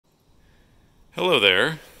Hello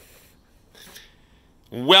there.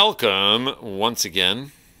 Welcome once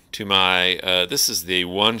again to my, this is the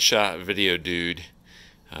one-shot video dude,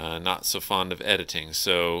 not so fond of editing.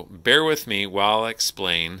 So bear with me while I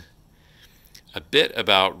explain a bit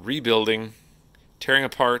about rebuilding, tearing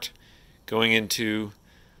apart, going into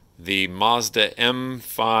the Mazda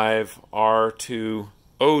M5 R2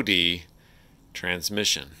 OD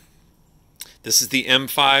transmission. This is the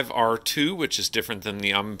M5 R2, which is different than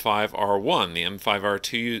the M5 R1. The M5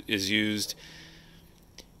 R2 is used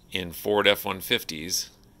in Ford F-150s.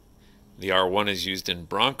 The R1 is used in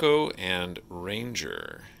Bronco and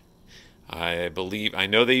Ranger. I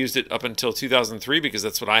know they used it up until 2003 because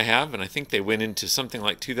that's what I have, and I think they went into something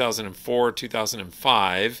like 2004,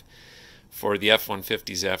 2005 for the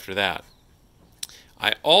F-150s after that.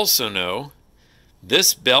 I also know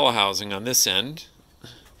this bell housing on this end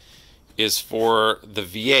is for the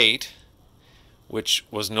V8, which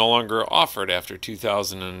was no longer offered after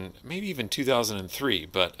 2000 and maybe even 2003,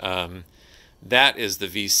 but that is the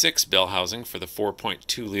V6 bell housing for the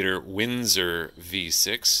 4.2 liter Windsor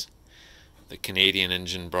V6, the Canadian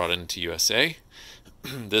engine brought into USA.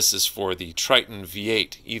 This is for the Triton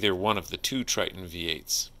V8, either one of the two Triton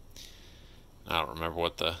V8s. I don't remember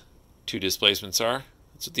what the two displacements are.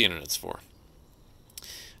 That's what the internet's for.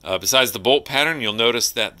 Besides the bolt pattern, you'll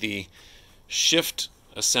notice that the shift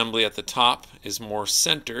assembly at the top is more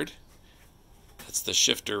centered. That's the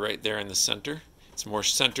shifter right there in the center. It's more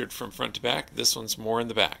centered from front to back. This one's more in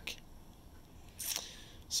the back.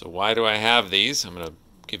 So why do I have these? I'm going to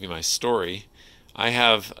give you my story. I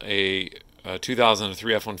have a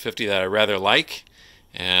 2003 F-150 that I rather like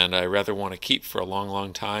and I rather want to keep for a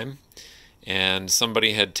long time. And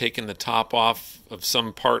somebody had taken the top off of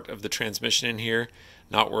some part of the transmission in here,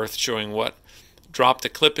 not worth showing what, dropped a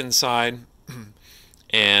clip inside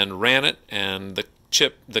and ran it, and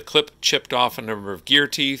the clip chipped off a number of gear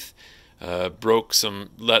teeth, broke some,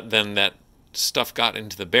 then that stuff got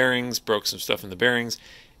into the bearings, broke some stuff in the bearings.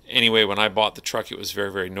 Anyway, when I bought the truck, it was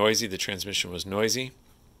very noisy. The transmission was noisy.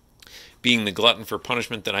 Being the glutton for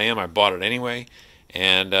punishment that I am, I bought it anyway,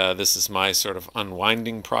 and this is my sort of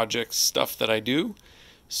unwinding project stuff that I do.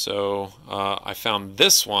 So I found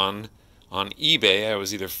this one on eBay. I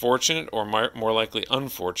was either fortunate or more likely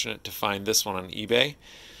unfortunate to find this one on eBay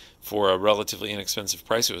for a relatively inexpensive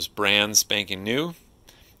price. It was brand spanking new,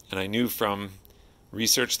 and I knew from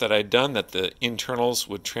research that I'd done that the internals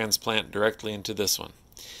would transplant directly into this one.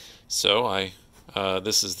 So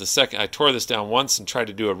this is the second. I tore this down once and tried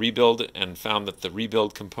to do a rebuild and found that the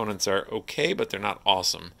rebuild components are okay, but they're not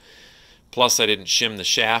awesome. Plus, I didn't shim the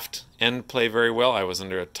shaft end play very well. I was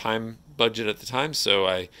under a time budget at the time, so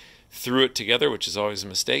I threw it together, which is always a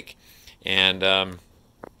mistake. And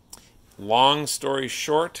long story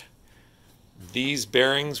short, these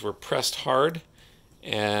bearings were pressed hard,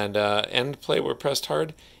 and end plate were pressed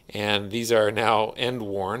hard, and these are now end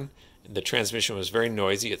worn. The transmission was very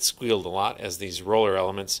noisy. It squealed a lot as these roller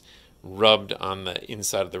elements rubbed on the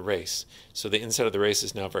inside of the race. So the inside of the race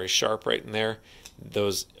is now very sharp right in there.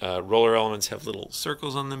 Those roller elements have little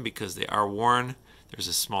circles on them because they are worn. There's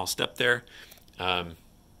a small step there.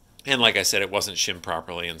 And like I said, it wasn't shimmed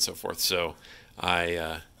properly and so forth. So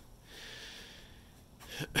so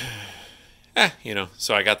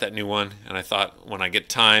I got that new one, and I thought when I get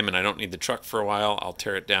time and I don't need the truck for a while, I'll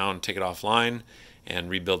tear it down, take it offline, and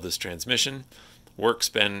rebuild this transmission. Work's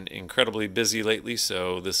been incredibly busy lately,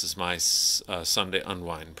 so this is my Sunday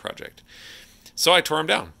unwind project. So I tore them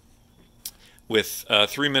down with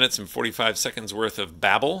 3 minutes and 45 seconds worth of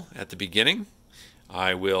babble at the beginning.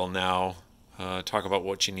 I will now talk about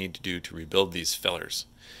what you need to do to rebuild these fellers.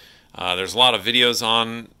 There's a lot of videos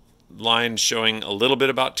online showing a little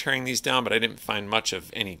bit about tearing these down, but I didn't find much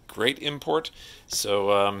of any great import.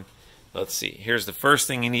 So let's see. Here's the first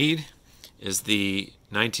thing you need is the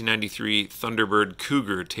 1993 Thunderbird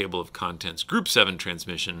Cougar table of contents, Group 7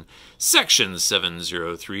 transmission, Section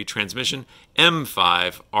 703 transmission,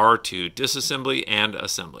 M5 R2 disassembly and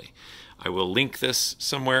assembly. I will link this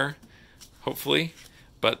somewhere, hopefully.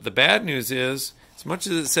 But the bad news is, as much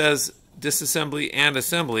as it says disassembly and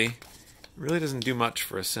assembly, it really doesn't do much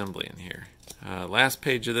for assembly in here. Last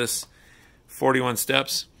page of this, 41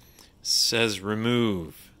 steps, says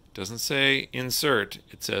remove. Doesn't say insert,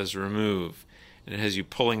 it says remove. And it has you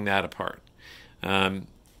pulling that apart.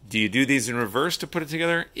 Do you do these in reverse to put it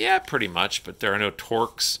together? Yeah, pretty much, but there are no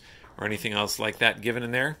torques or anything else like that given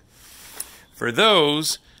in there. For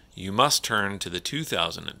those, you must turn to the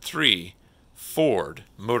 2003 Ford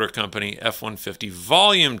Motor Company F-150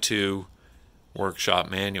 Volume 2 Workshop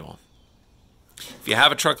Manual. If you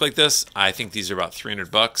have a truck like this, I think these are about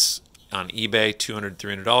 $300. on eBay, $200,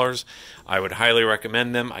 $300. I would highly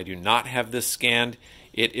recommend them. I do not have this scanned.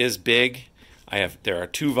 It is big. There are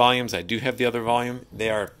 2 volumes. I do have the other volume.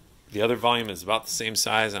 The other volume is about the same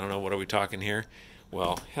size. I don't know, what are we talking here?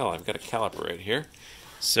 Well, hell, I've got a caliper right here.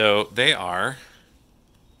 So they are,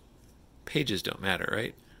 pages don't matter,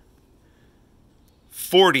 right?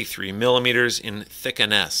 43 millimeters in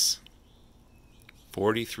thickness.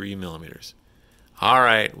 43 millimeters. All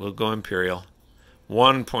right, we'll go imperial.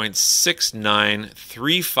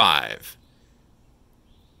 1.6935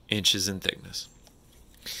 inches in thickness.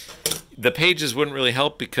 The pages wouldn't really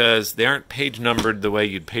help because they aren't page numbered the way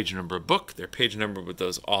you'd page number a book. They're page numbered with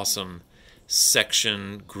those awesome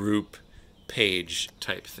section, group, page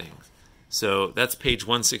type things. So that's page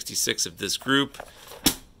 166 of this group.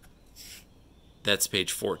 That's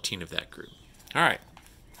page 14 of that group. All right.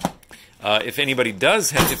 If anybody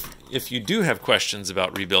does have, if you do have questions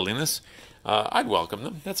about rebuilding this, I'd welcome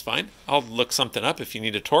them. That's fine. I'll look something up if you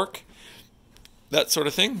need a torque, that sort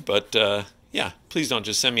of thing. But yeah, please don't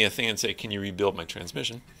just send me a thing and say, can you rebuild my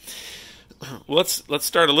transmission? Let's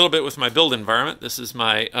start a little bit with my build environment. This is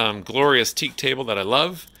my glorious teak table that I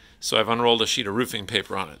love. So I've unrolled a sheet of roofing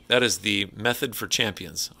paper on it. That is the method for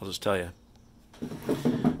champions, I'll just tell you.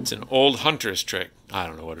 It's an old hunter's trick. I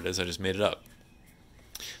don't know what it is. I just made it up.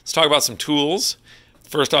 Let's talk about some tools.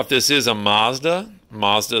 First off, this is a Mazda.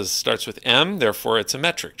 Mazda starts with M, therefore it's a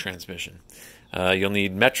metric transmission. You'll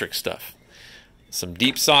need metric stuff. Some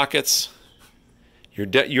deep sockets.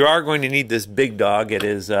 You are going to need this big dog. It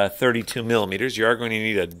is 32 millimeters. You are going to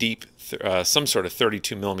need a deep, some sort of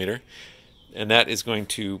 32 millimeter. And that is going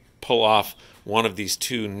to pull off one of these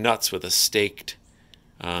 2 nuts with a staked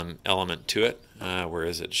element to it. Where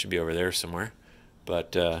is it? It should be over there somewhere.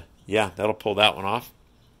 But yeah, that'll pull that one off.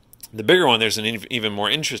 The bigger one, there's an even more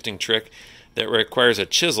interesting trick that requires a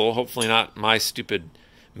chisel. Hopefully not my stupid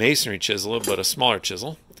masonry chisel, but a smaller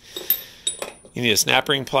chisel. You need a snap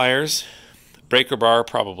ring pliers, breaker bar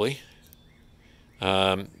probably,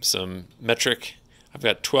 some metric. I've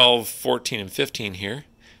got 12, 14, and 15 here.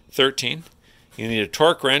 13. You need a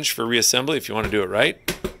torque wrench for reassembly if you want to do it right.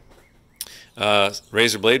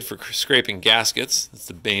 Razor blade for scraping gaskets. That's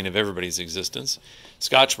the bane of everybody's existence.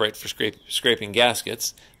 Scotch-Brite for scraping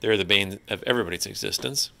gaskets. They're the bane of everybody's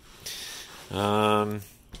existence. Shop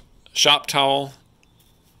towel.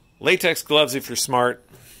 Latex gloves if you're smart.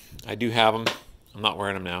 I do have them. I'm not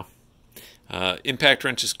wearing them now. Impact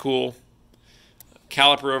wrench is cool.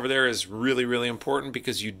 Caliper over there is really, really important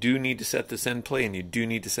because you do need to set this end plate and you do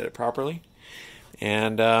need to set it properly.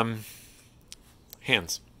 And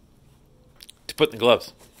hands to put in the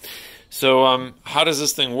gloves. So how does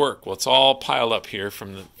this thing work? Well, it's all piled up here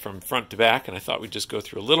from front to back, and I thought we'd just go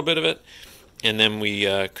through a little bit of it, and then we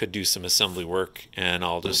could do some assembly work, and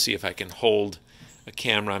I'll just see if I can hold a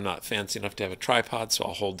camera. I'm not fancy enough to have a tripod, so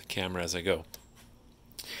I'll hold the camera as I go.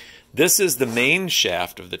 This is the main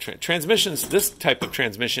shaft of the transmissions. This type of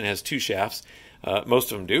transmission has 2 shafts.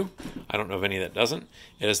 Most of them do. I don't know of any that doesn't.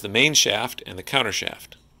 It has the main shaft and the counter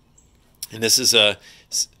shaft. And this is a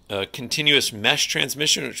continuous mesh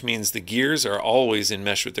transmission, which means the gears are always in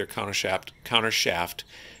mesh with their counter shaft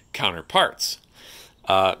counterparts.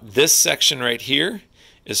 This section right here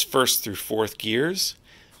is 1st through 4th gears.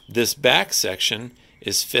 This back section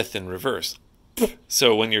is 5th in reverse.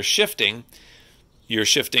 So when you're shifting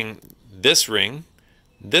this ring,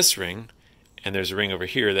 and there's a ring over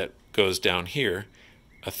here that goes down here,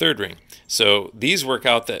 a 3rd ring. So these work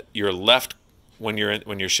out that your left, when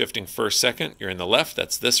you're shifting 1st, 2nd, you're in the left,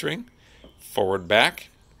 that's this ring. Forward, back.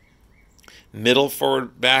 Middle,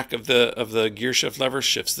 forward, back of the gear shift lever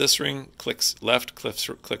shifts this ring, clicks left,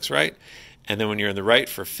 clicks right. And then when you're in the right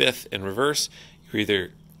for 5th in reverse, you're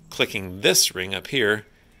either clicking this ring up here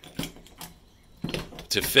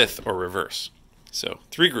to 5th or reverse. So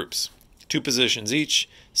 3 groups, 2 positions each,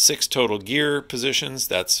 6 total gear positions.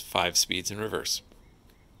 That's 5 speeds in reverse.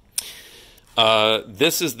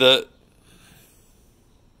 This is the...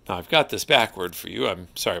 Now I've got this backward for you. I'm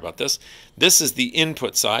sorry about this. This is the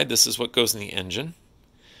input side. This is what goes in the engine.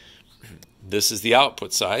 This is the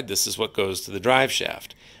output side. This is what goes to the drive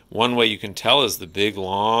shaft. One way you can tell is the big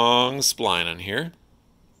long spline on here,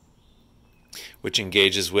 which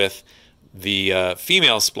engages with the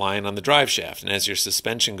female spline on the drive shaft. And as your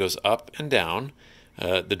suspension goes up and down,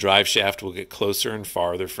 the drive shaft will get closer and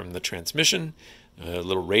farther from the transmission, a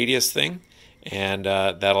little radius thing, and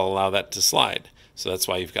that'll allow that to slide. So that's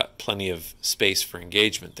why you've got plenty of space for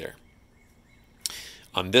engagement there.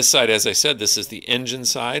 On this side, as I said, this is the engine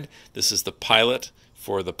side. This is the pilot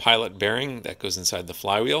for the pilot bearing that goes inside the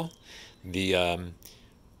flywheel. The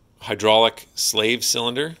hydraulic slave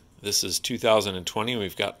cylinder This is 2020.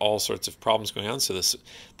 We've got all sorts of problems going on. So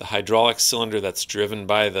the hydraulic cylinder that's driven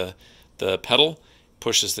by the pedal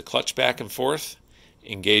pushes the clutch back and forth,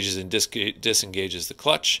 engages and disengages the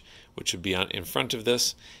clutch, which would be in front of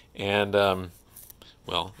this. And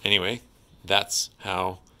well, anyway, that's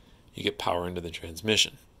how you get power into the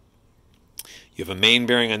transmission. You have a main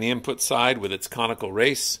bearing on the input side with its conical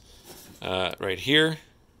race right here.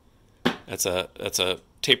 That's a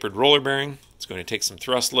tapered roller bearing. It's going to take some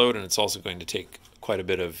thrust load, and it's also going to take quite a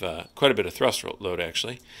bit of thrust load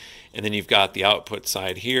actually. And then you've got the output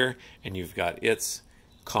side here, and you've got its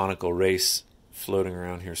conical race floating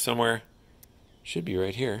around here somewhere. Should be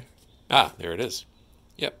right here. Ah, there it is.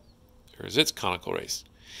 Yep, there's its conical race.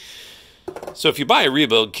 So if you buy a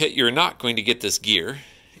rebuild kit, you're not going to get this gear,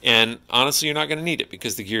 and honestly, you're not going to need it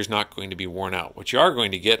because the gear is not going to be worn out. What you are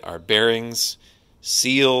going to get are bearings,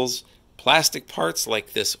 seals, plastic parts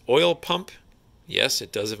like this oil pump. Yes,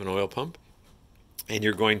 it does have an oil pump. And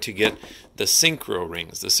you're going to get the synchro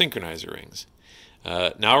rings, the synchronizer rings.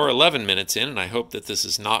 Now we're 11 minutes in, and I hope that this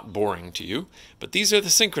is not boring to you, but these are the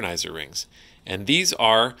synchronizer rings. And these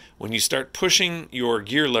are when you start pushing your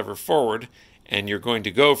gear lever forward and you're going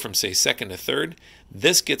to go from, say, second to third,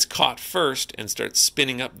 this gets caught first and starts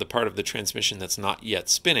spinning up the part of the transmission that's not yet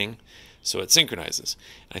spinning, so it synchronizes.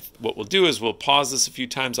 What we'll do is we'll pause this a few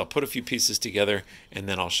times, I'll put a few pieces together, and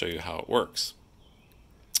then I'll show you how it works.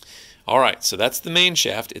 Alright, so that's the main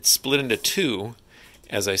shaft. It's split into two.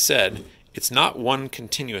 As I said, it's not one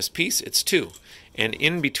continuous piece, it's two. And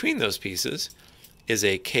in between those pieces is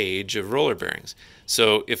a cage of roller bearings.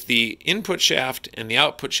 So if the input shaft and the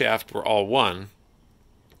output shaft were all one,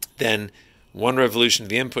 then one revolution of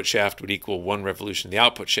the input shaft would equal one revolution of the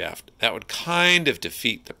output shaft. That would kind of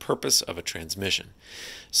defeat the purpose of a transmission.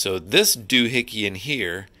 So this doohickey in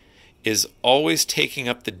here is always taking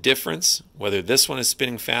up the difference, whether this one is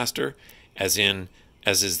spinning faster, as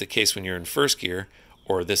is the case when you're in first gear,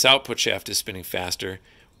 or this output shaft is spinning faster,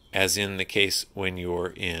 as in the case when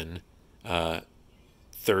you're in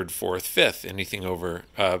third, fourth, fifth. Anything over,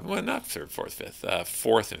 well, not third, fourth, fifth.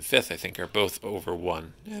 Fourth and fifth, I think, are both over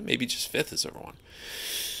one. Maybe just fifth is over one.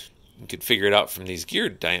 You could figure it out from these gear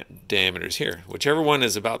diameters here. Whichever one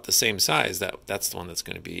is about the same size, that's the one that's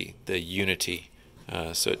going to be the unity.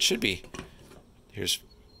 So it should be, here's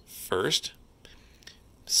first,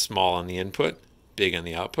 small on the input, big on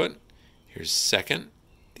the output. Here's second.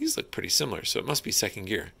 These look pretty similar, so it must be second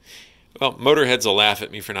gear. Well, motorheads will laugh at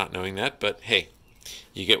me for not knowing that, but hey,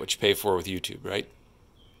 you get what you pay for with YouTube, right?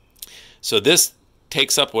 So this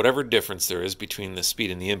takes up whatever difference there is between the speed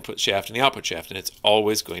in the input shaft and the output shaft, and it's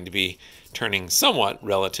always going to be turning somewhat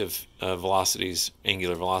relative velocities,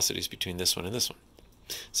 angular velocities between this one and this one.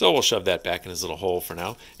 So we'll shove that back in his little hole for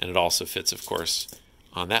now, and it also fits, of course,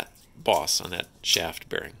 on that boss, on that shaft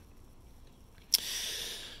bearing.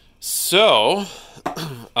 So,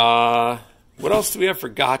 what else do we have for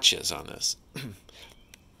gotchas on this?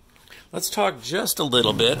 Let's talk just a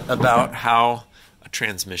little bit about how a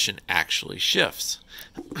transmission actually shifts.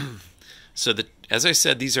 So, as I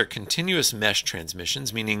said, these are continuous mesh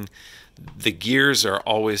transmissions, meaning the gears are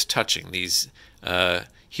always touching. These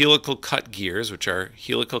helical cut gears, which are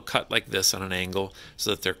helical cut like this on an angle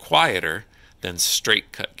so that they're quieter than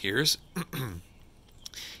straight cut gears.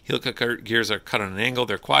 Helical cut gears are cut on an angle,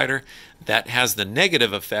 they're quieter. That has the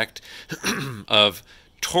negative effect of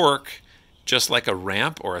torque, just like a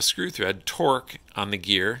ramp or a screw thread. Torque on the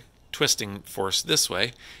gear, twisting force this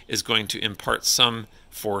way, is going to impart some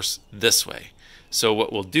force this way. So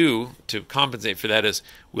what we'll do to compensate for that is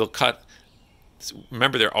we'll cut,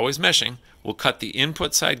 remember they're always meshing, we'll cut the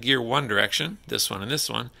input side gear one direction, this one and this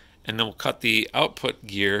one, and then we'll cut the output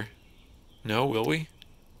gear, no, will we?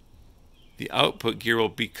 The output gear will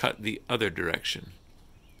be cut the other direction,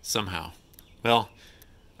 somehow. Well,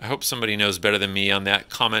 I hope somebody knows better than me on that.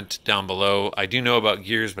 Comment down below. I do know about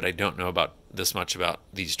gears, but I don't know about this much about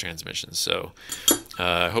these transmissions, so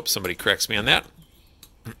I hope somebody corrects me on that.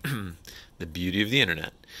 The beauty of the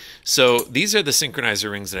internet. So these are the synchronizer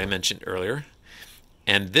rings that I mentioned earlier.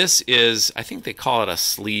 And this is, I think they call it a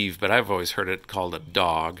sleeve, but I've always heard it called a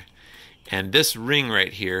dog. And this ring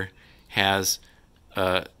right here has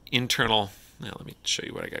internal, now let me show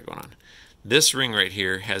you what I got going on. This ring right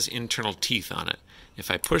here has internal teeth on it.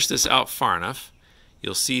 If I push this out far enough,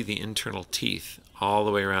 you'll see the internal teeth all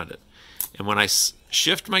the way around it. And when I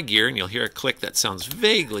shift my gear, and you'll hear a click that sounds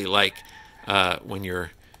vaguely like when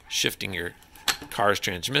you're shifting your car's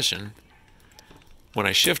transmission, when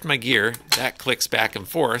I shift my gear, that clicks back and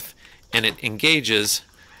forth, and it engages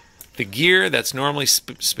the gear that's normally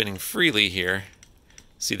spinning freely here.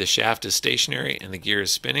 See, the shaft is stationary and the gear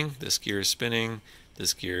is spinning. This gear is spinning,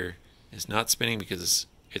 This gear is not spinning because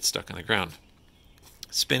it's stuck on the ground.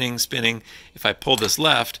 Spinning, spinning. If I pull this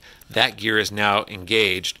left, that gear is now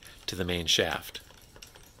engaged to the main shaft.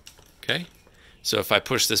 Okay? So if I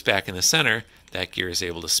push this back in the center, that gear is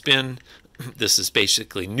able to spin. This is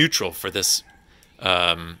basically neutral for this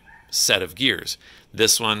set of gears.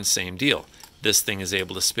 This one, same deal. This thing is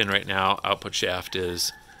able to spin right now. Output shaft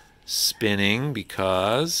is spinning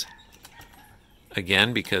because,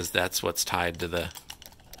 again, because that's what's tied to the,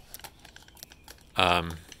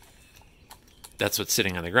 that's what's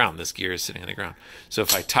sitting on the ground. This gear is sitting on the ground. So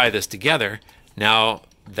if I tie this together, now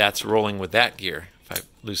that's rolling with that gear. If I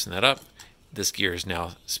loosen that up, this gear is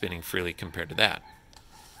now spinning freely compared to that.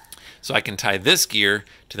 So I can tie this gear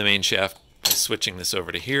to the main shaft by switching this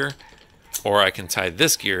over to here, or I can tie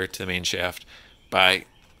this gear to the main shaft by,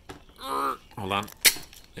 hold on,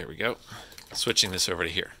 there we go, switching this over to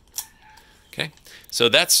here. Okay, so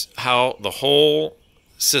that's how the whole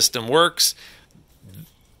system works.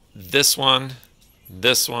 This one,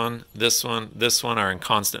 this one, this one, this one are in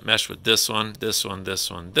constant mesh with this one, this one,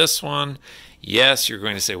 this one, this one. Yes, you're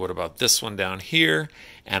going to say, what about this one down here?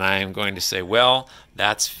 And I am going to say, well,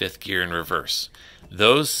 that's fifth gear in reverse.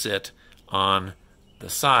 Those sit on the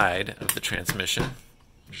side of the transmission.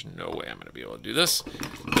 There's no way I'm going to be able to do this.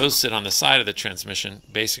 Those sit on the side of the transmission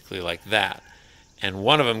basically like that. And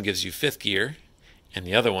one of them gives you fifth gear, and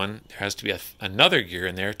the other one, there has to be another gear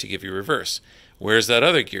in there to give you reverse. Where's that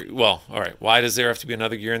other gear? Well, all right, why does there have to be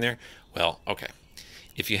another gear in there? Well, okay.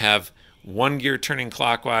 If you have one gear turning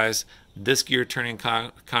clockwise, this gear turning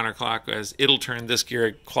counterclockwise, it'll turn this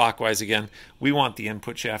gear clockwise again. We want the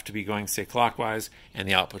input shaft to be going, say, clockwise, and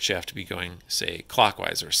the output shaft to be going, say,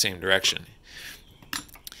 clockwise or same direction.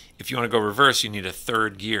 If you want to go reverse, you need a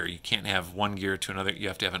third gear. You can't have one gear to another. You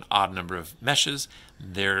have to have an odd number of meshes.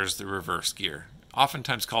 There's the reverse gear,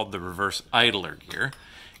 oftentimes called the reverse idler gear.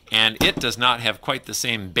 And it does not have quite the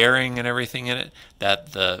same bearing and everything in it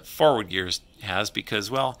that the forward gears has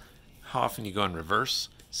because, well, how often you go in reverse?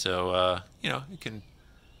 So, you know, it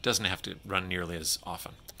doesn't have to run nearly as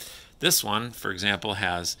often. This one, for example,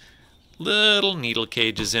 has little needle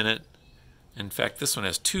cages in it. In fact, this one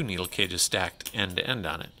has two needle cages stacked end to end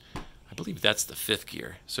on it. I believe that's the fifth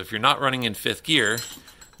gear. So if you're not running in fifth gear,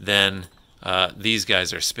 then these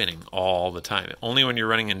guys are spinning all the time. Only when you're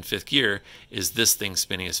running in fifth gear is this thing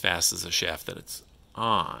spinning as fast as the shaft that it's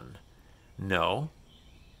on. No.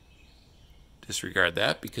 Disregard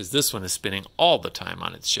that because this one is spinning all the time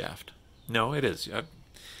on its shaft. No, it is.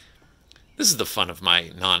 This is the fun of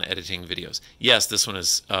my non-editing videos. Yes, this one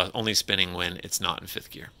is only spinning when it's not in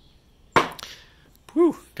fifth gear.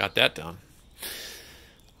 Whew, got that done.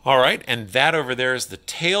 All right, and that over there is the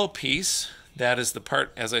tail piece. That is the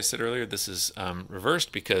part, as I said earlier, this is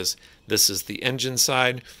reversed because this is the engine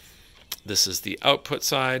side, this is the output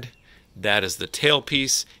side, that is the tail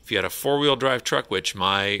piece. If you had a four-wheel drive truck, which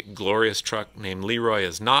my glorious truck named Leroy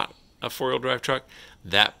is not a four-wheel drive truck,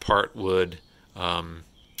 that part would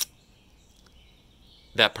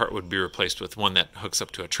be replaced with one that hooks up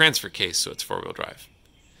to a transfer case, so it's four-wheel drive.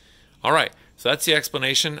 All right, so that's the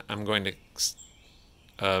explanation. I'm going to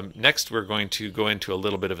next we're going to go into a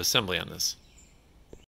little bit of assembly on this.